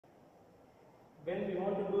when we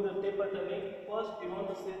want to do the taper turning, first we want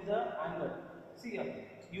to set the angle. See here,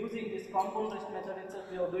 using this compound rest method itself,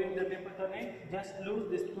 we are doing the taper turning. Just lose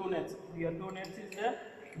these two nets. Here two nets is there.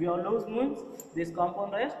 We are loose means this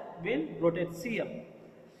compound rest will rotate. See here.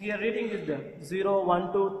 Here reading is there 0,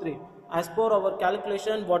 1, 2, 3. As per our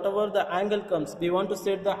calculation, whatever the angle comes, we want to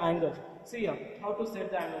set the angle. See here, how to set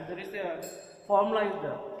the angle. There is a formula is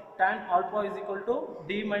there. Tan alpha is equal to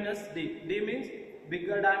D minus D. D means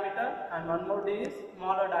bigger diameter and one more D is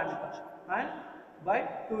smaller diameter, and by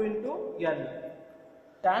 2 into L.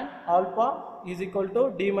 Tan alpha is equal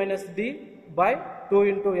to D minus D by 2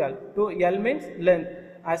 into L. 2L means length.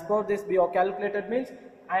 As per this, we have calculated means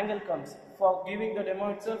angle comes. For giving the demo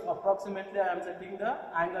itself, approximately I am setting the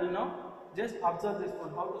angle now. Just observe this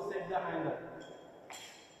one, how to set the angle.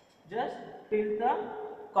 Just tilt the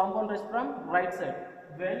compound rest from right side.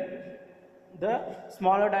 When the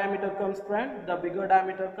smaller diameter comes front, the bigger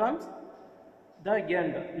diameter comes the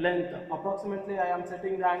end, length. Approximately I am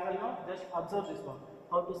setting the angle now. Just observe this one,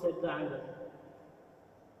 how to set the angle.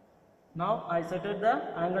 Now I set the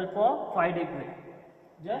angle for 5 degrees.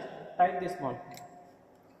 Just tight this one.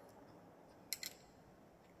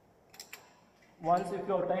 Once if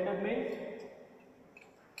you are tightened means,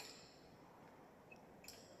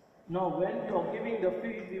 now when you are giving the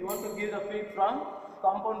feed, we want to give the feed from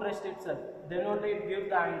compound rest itself, then only it gives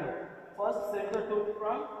the angle. First set the tool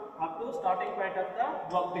from up to starting point of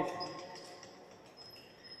the workpiece.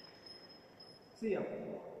 See here.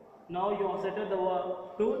 Now you have set the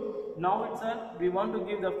tool. Now itself we want to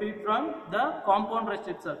give the feed from the compound rest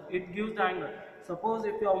itself. It gives the angle. Suppose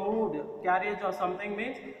if you have moved carriage or something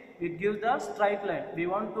means it gives the straight line. We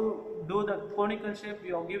want to do the conical shape.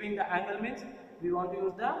 We are giving the angle means we want to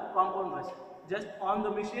use the compound rest. Just on the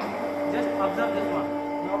machine, just observe this one.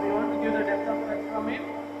 Now we want to give the depth of cut from him,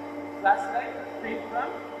 flashlight, feed from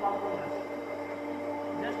compound rest.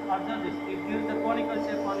 Just observe this. It gives the conical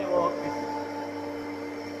shape on your workpiece.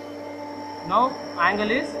 Now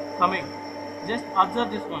angle is coming. Just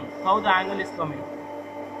observe this one, how the angle is coming.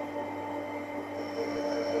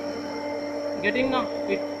 Getting now,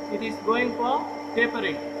 it is going for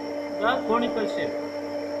tapering, the conical shape.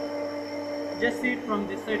 Just see it from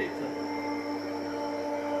this side itself.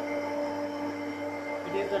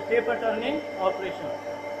 It is the taper turning operation.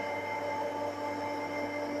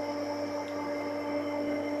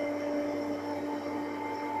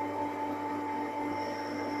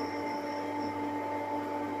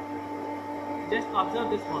 Just observe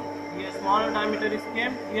this one. Here smaller diameter is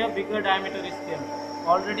came, here bigger diameter is came.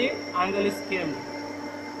 Already angle is came.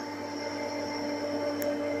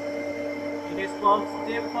 It is called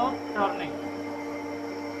step for turning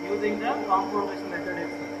using the compound rest method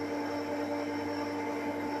itself.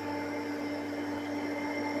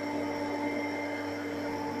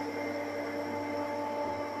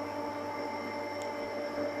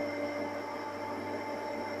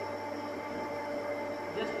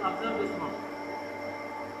 Just observe this one.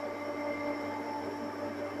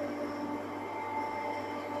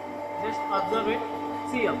 Just observe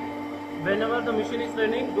it. See here. Whenever the machine is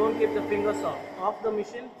running, don't keep the fingers off the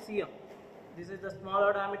machine. See here. This is the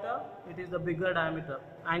smaller diameter. It is the bigger diameter.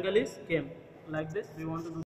 Angle is came like this. We want to do